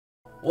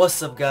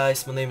What's up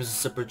guys, my name is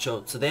Super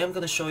Cho. Today I'm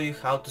gonna show you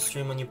how to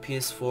stream on your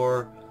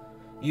PS4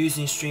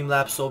 using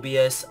STREAMLABS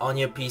OBS on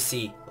your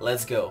PC.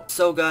 Let's go.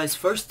 So guys,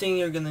 first thing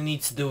you're gonna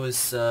need to do is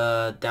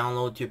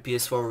download your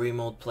PS4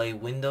 Remote Play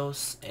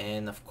Windows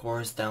and of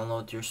course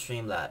download your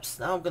STREAMLABS.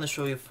 Now I'm gonna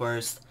show you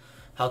first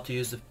how to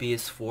use the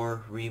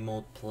PS4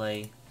 Remote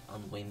Play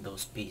on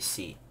Windows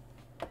PC.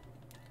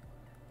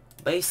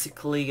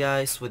 Basically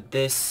guys, with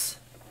this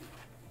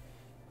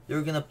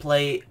you're gonna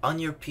play on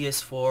your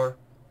PS4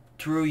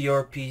 through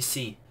your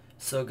PC.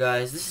 So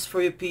guys, this is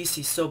for your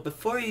PC. So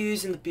before you're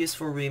using the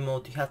PS4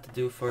 remote, you have to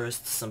do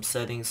first some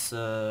settings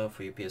for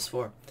your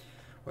PS4.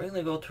 We're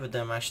gonna go through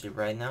them actually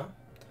right now.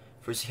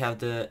 First you have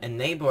to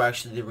enable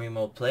actually the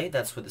remote play.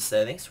 That's for the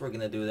settings. We're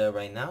gonna do that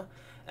right now.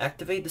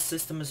 Activate the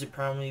system as your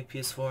primary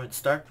PS4 and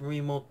start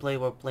remote play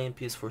while playing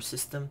PS4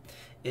 system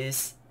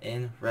is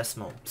in rest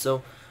mode.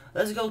 So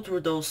let's go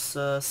through those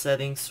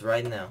settings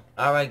right now.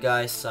 Alright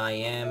guys, I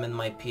am in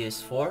my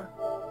PS4.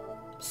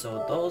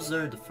 So those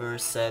are the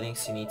first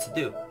settings you need to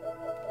do.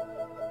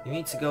 You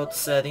need to go to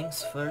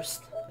settings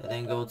first and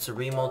then go to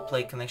remote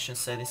play connection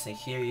settings, and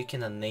here you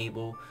can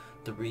enable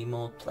the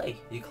remote play.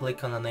 You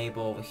click on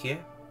enable over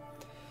here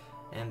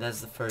and that's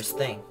the first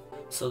thing.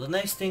 So the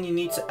next thing, you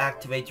need to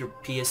activate your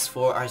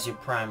PS4 as your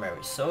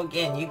primary. So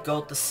again, you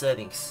go to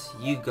settings,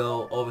 you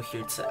go over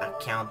here to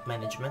account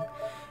management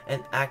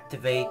and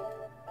activate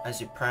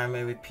as your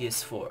primary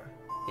PS4.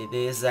 It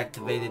is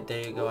activated, there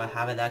you go. I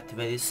have it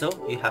activated, so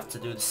you have to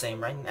do the same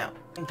right now.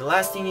 The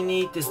last thing you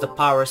need is the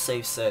power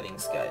save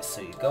settings guys. So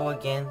you go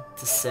again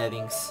to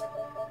settings,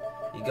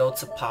 you go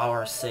to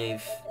power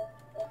save,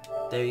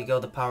 there you go,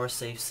 the power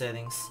save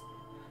settings.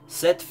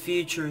 Set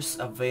features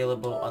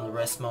available on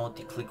rest mode,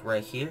 you click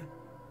right here.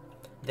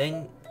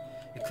 Then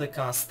you click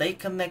on stay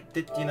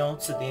connected, to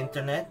the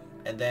internet,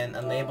 and then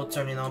enable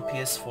turning on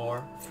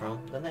PS4 from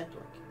the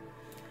network.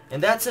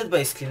 And that's it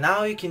basically.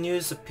 Now you can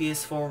use the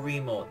PS4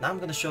 remote. Now I'm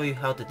gonna show you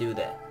how to do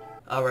that.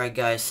 Alright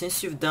guys,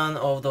 since you've done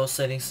all those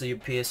settings to your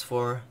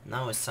PS4,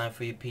 now it's time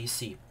for your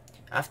PC.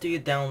 After you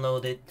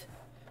download it,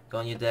 go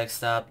on your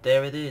desktop,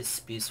 there it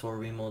is, PS4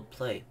 Remote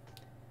Play.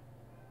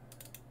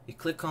 You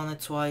click on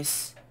it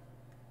twice.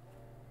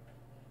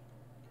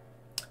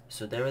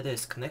 So there it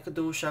is. Connect a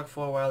DualShock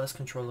 4 wireless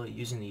controller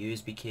using a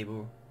USB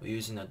cable or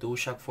using a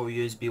DualShock 4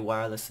 USB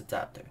wireless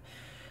adapter.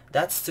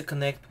 That's to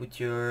connect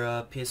with your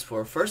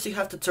PS4. First you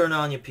have to turn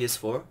on your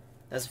PS4.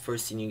 That's the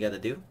first thing you gotta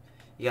do.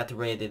 You got to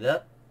rate it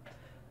up.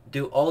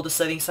 Do all the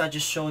settings I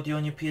just showed you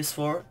on your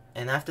PS4.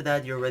 And after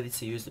that you're ready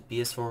to use the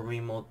PS4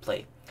 Remote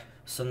Play.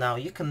 So now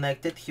you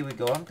connect it. Here we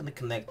go. I'm gonna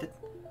connect it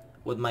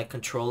with my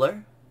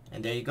controller.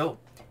 And there you go.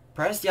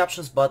 Press the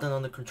options button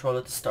on the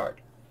controller to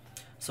start.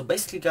 So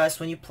basically guys,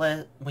 when you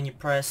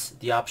press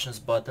the options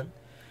button,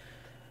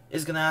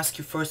 it's gonna ask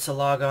you first to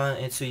log on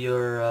into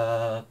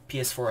your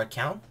PS4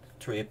 account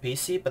through your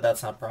PC, but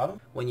that's not a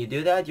problem. When you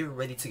do that, you're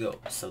ready to go.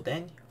 So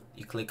then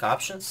you click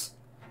options.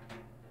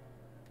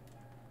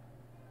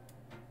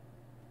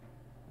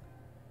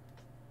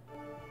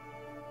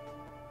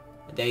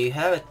 And there you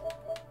have it.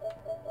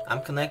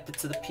 I'm connected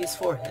to the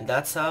PS4, and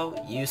that's how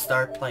you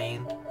start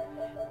playing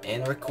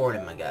and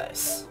recording, my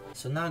guys.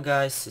 So now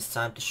guys, it's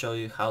time to show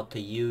you how to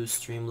use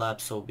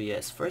STREAMLABS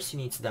OBS. First you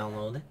need to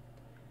download it.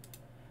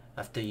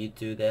 After you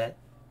do that,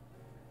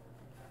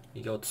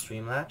 you go to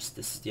STREAMLABS.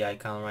 This is the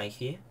icon right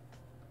here.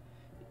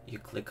 You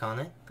click on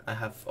it. I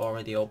have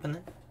already opened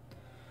it.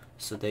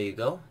 So there you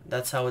go.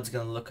 That's how it's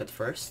gonna look at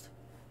first.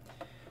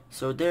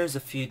 So there's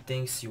a few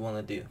things you want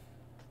to do.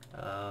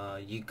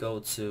 You go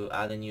to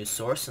add a new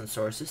source and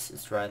sources.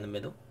 It's right in the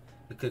middle.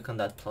 You click on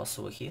that plus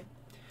over here.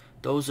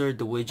 Those are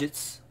the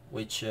widgets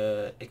which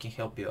it can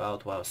help you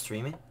out while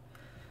streaming.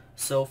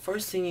 So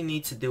first thing you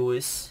need to do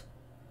is,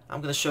 I'm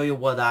gonna show you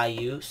what I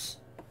use,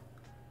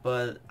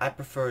 but I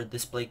prefer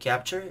display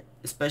capture,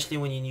 especially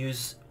when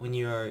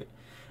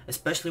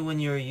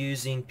you're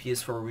using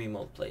PS4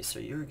 Remote Play. So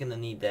you're gonna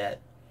need that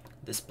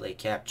display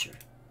capture.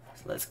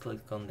 So let's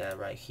click on that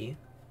right here.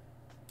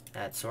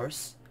 Add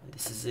source.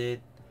 This is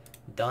it.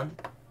 Done.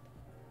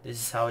 This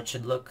is how it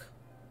should look.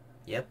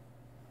 Yep.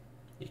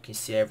 You can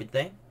see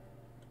everything.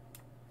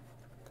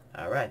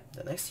 Alright,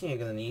 the next thing you're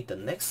gonna need, the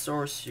next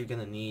source you're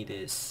gonna need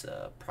is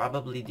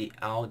probably the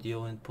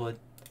audio input.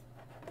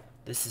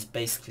 This is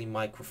basically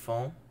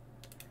microphone.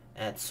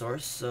 Add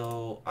source.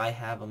 So I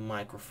have a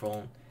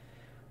microphone,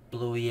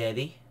 Blue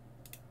Yeti,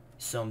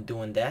 so I'm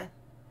doing that.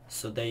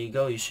 So there you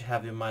go, you should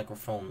have your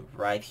microphone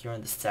right here on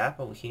this tab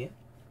over here.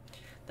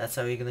 That's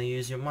how you're gonna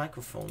use your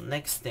microphone.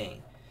 Next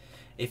thing,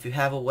 if you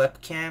have a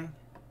webcam,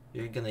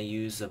 you're gonna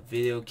use a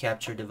video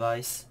capture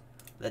device.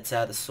 Let's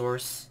add a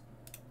source.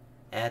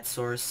 Add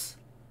source.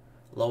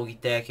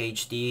 Logitech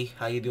HD.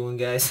 How you doing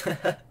guys?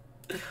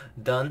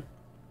 Done.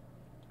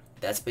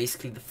 That's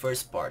basically the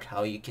first part,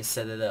 how you can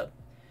set it up.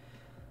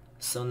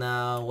 So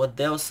now what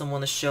else I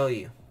want to show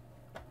you.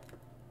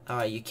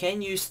 Alright, you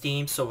can use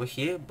Teams over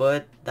here,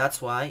 but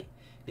that's why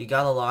you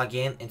gotta log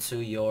in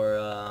into your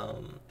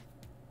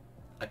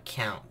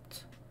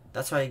account.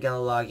 That's why you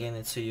gotta log in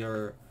into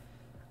your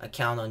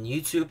account on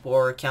YouTube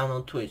or account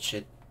on Twitch.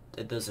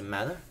 it doesn't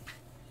matter.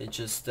 It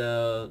just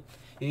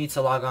you need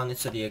to log on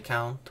into the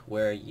account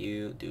where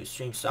you do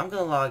stream. So I'm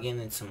gonna log in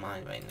into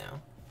mine right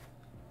now.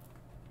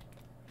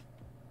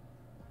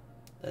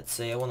 Let's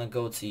say I want to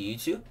go to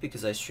YouTube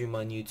because I stream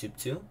on YouTube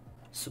too.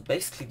 So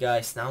basically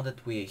guys, now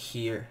that we're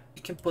here,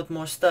 you can put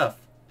more stuff.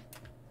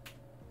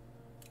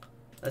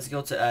 Let's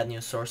go to add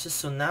new sources.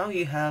 So now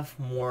you have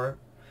more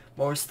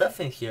stuff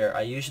in here.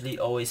 I usually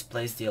always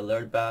place the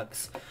alert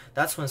box.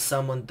 That's when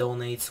someone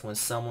donates, when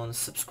someone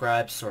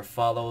subscribes or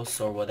follows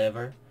or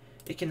whatever.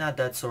 You can add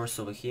that source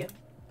over here.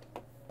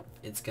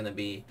 It's gonna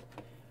be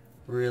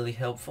really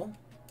helpful.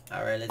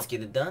 Alright, let's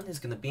get it done. It's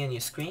gonna be on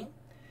your screen.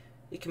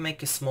 You can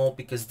make it small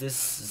because this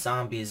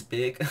zombie is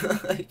big.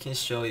 It can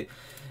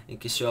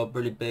show up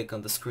really big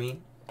on the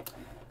screen.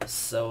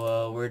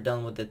 So we're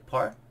done with that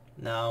part.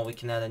 Now we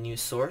can add a new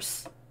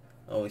source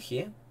over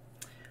here.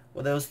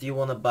 What else do you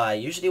want to buy?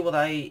 Usually what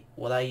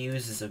I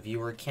use is a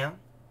viewer count.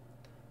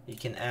 You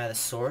can add a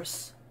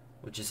source,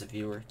 which is a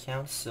viewer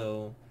count.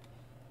 So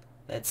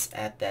let's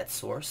add that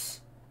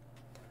source.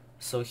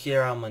 So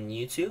here I'm on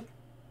YouTube.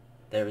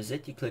 There is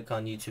it. You click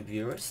on YouTube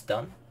viewers.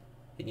 Done.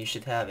 And you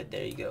should have it.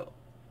 There you go.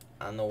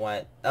 I don't know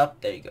why.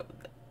 There you go.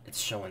 It's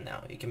showing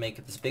now. You can make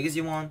it as big as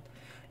you want.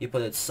 You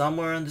put it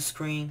somewhere on the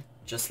screen,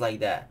 just like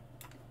that.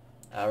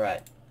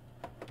 Alright.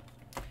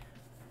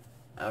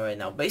 Alright,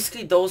 now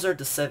basically those are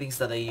the settings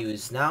that I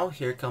use. Now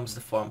here comes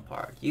the fun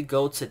part. You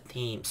go to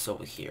themes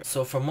over here.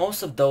 So for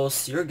most of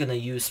those you're gonna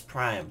use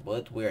Prime,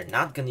 but we're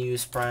not gonna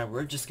use Prime.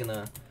 We're just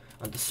gonna,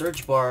 on the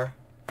search bar,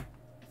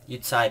 you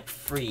type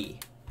free.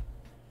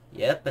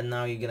 Yep, and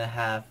now you're gonna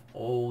have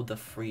all the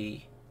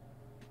free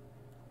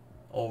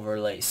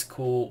overlays,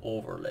 cool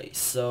overlays.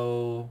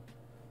 So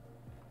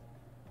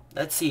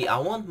let's see, I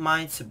want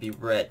mine to be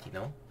red, you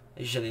know.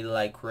 I usually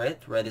like red.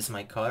 Red is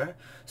my color.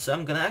 So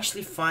I'm gonna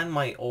actually find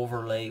my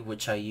overlay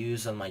which I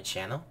use on my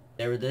channel.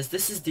 There it is.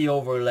 This is the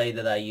overlay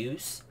that I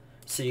use.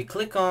 So you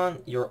click on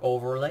your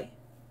overlay.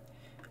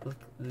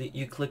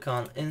 You click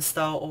on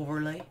install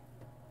overlay.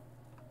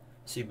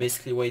 So you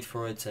basically wait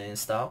for it to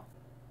install.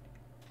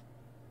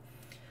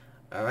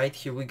 Alright,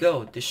 here we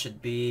go. This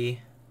should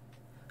be...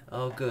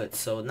 Oh good.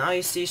 So now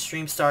you see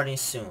stream starting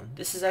soon.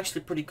 This is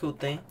actually a pretty cool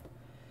thing.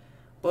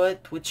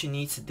 But what you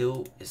need to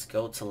do is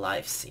go to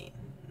live scene.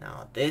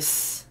 Now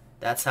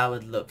that's how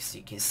it looks.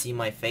 You can see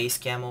my face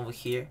cam over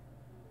here.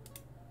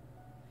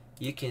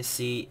 You can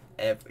see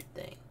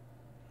everything.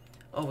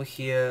 Over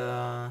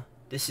here,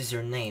 this is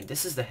your name.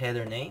 This is the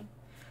header name.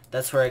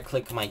 That's where I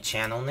click my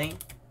channel name.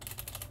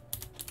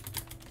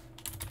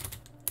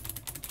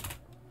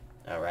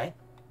 Alright.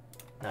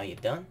 Now you're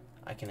done.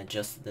 I can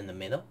adjust it in the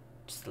middle.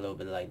 Just a little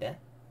bit like that.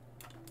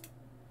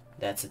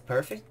 That's it,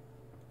 perfect.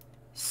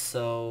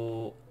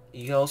 So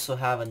you also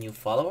have a new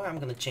follower. I'm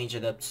gonna change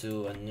it up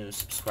to a new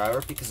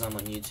subscriber because I'm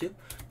on YouTube.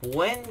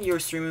 When you're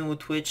streaming with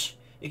Twitch,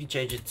 you can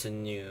change it to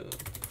new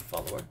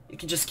follower. You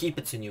can just keep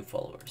it to new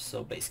followers.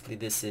 So basically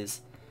this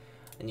is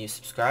a new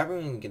subscriber,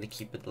 and I'm gonna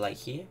keep it like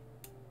here.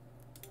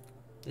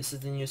 This is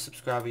the new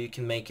subscriber. You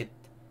can make it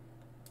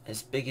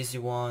as big as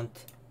you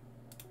want.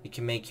 You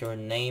can make your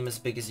name as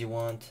big as you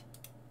want.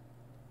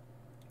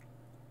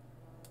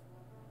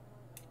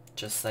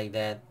 Just like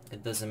that.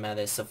 It doesn't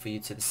matter, it's up for you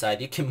to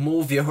decide. You can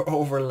move your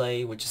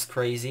overlay, which is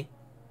crazy.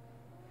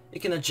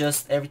 You can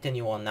adjust everything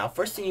you want. Now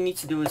first thing you need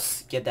to do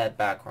is get that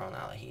background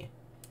out of here.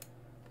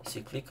 So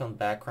you click on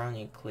background,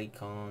 you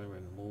click on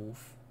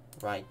remove,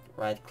 right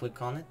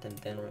click on it and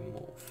then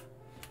remove.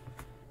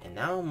 And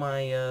now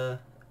my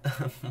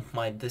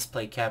my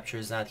display capture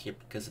is not here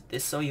because of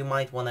this, so you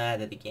might want to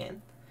add it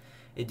again.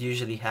 It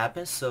usually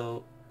happens.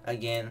 So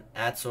again,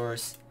 add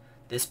source,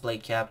 display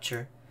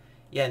capture.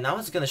 Yeah, now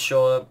it's gonna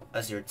show up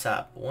as your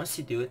top. But once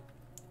you do it,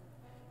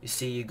 you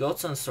see you go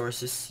to on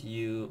sources,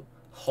 you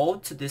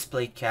hold to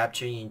display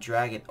capture, and you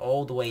drag it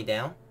all the way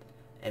down,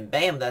 and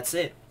bam, that's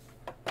it.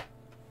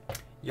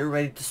 You're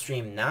ready to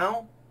stream.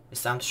 Now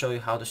it's time to show you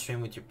how to stream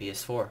with your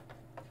PS4.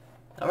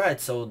 Alright,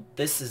 so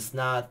this is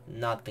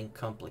nothing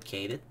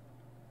complicated.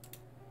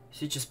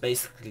 So you just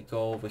basically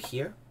go over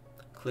here,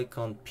 click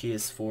on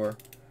PS4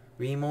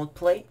 remote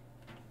play.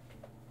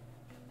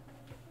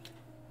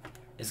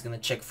 It's gonna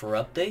check for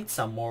updates.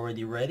 I'm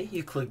already ready.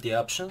 You click the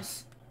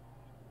options,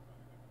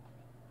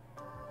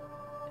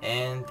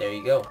 and there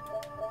you go.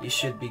 You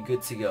should be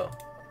good to go.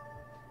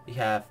 You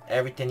have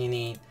everything you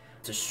need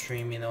to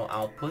stream, you know,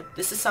 output.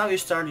 This is how you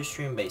start your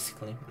stream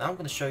basically. Now I'm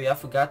gonna show you. I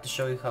forgot to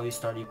show you how you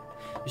start your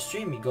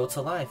stream. You go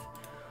to live.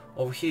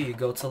 Over here you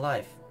go to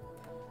live.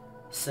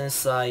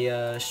 Since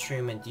I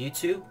stream at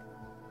YouTube,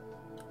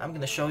 I'm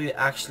gonna show you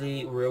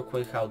actually real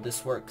quick how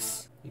this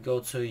works. You go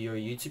to your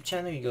YouTube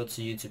channel. You go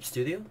to YouTube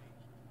Studio.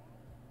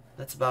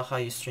 That's about how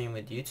you stream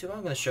with YouTube.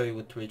 I'm gonna show you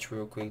with Twitch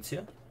real quick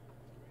too.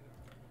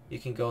 You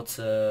can go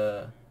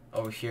to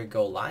over here,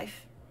 go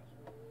live.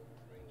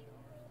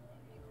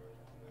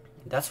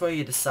 That's where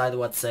you decide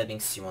what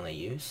settings you want to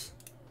use.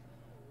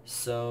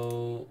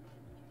 So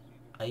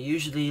I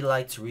usually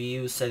like to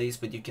reuse settings,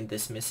 but you can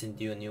dismiss and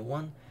do a new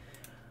one.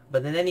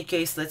 But in any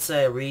case, let's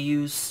say I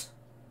reuse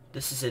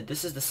This is it.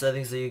 This is the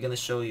settings that you're gonna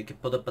show. You can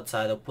put up a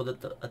title, put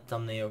up a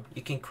thumbnail.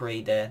 You can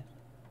create that.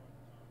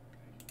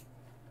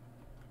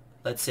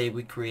 Let's say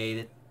we create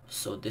it.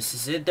 So this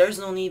is it. There's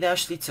no need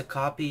actually to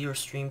copy your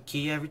stream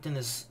key. Everything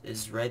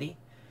is ready.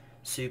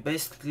 So you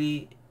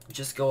basically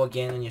just go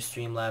again on your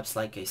Streamlabs,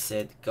 like I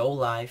said, go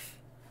live.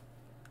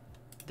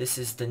 This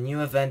is the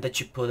new event that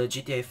you put at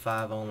GTA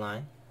 5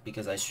 online,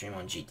 because I stream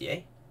on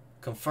GTA.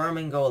 Confirm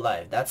and go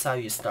live. That's how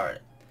you start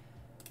it.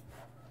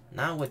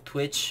 Now with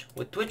Twitch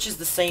is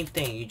the same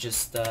thing. You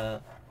just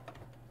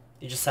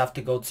have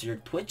to go to your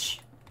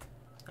Twitch.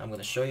 I'm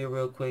gonna show you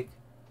real quick.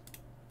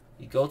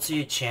 You go to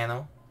your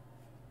channel.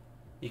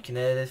 You can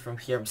edit it from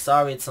here. I'm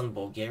sorry it's on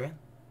Bulgarian.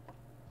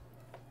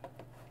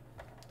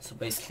 So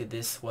basically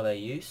this is what I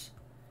use.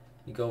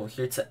 You go over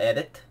here to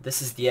edit.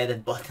 This is the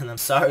edit button. I'm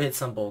sorry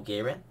it's on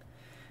Bulgarian.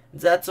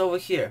 That's over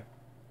here.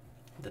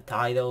 The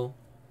title,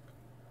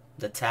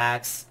 the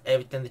tags,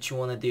 everything that you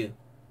want to do.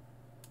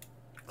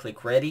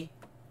 Click ready.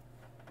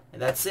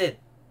 And that's it.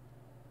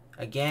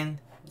 Again,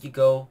 you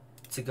go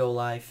to go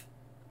live,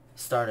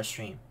 start a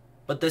stream.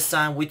 But this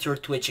time with your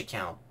Twitch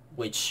account,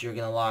 which you're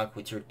gonna log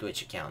with your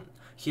Twitch account.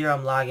 Here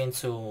I'm logging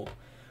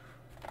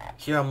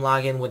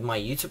with my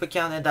YouTube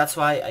account, and that's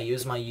why I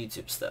use my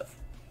YouTube stuff.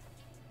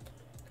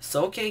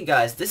 So okay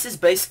guys, this is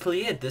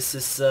basically it. This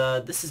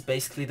is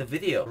basically the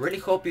video. Really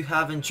hope you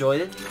have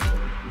enjoyed it.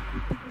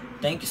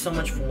 Thank you so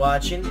much for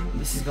watching.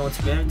 This is going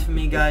to be it for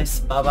me guys.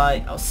 Bye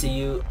bye. I'll see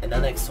you in the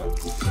next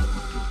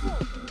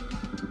one.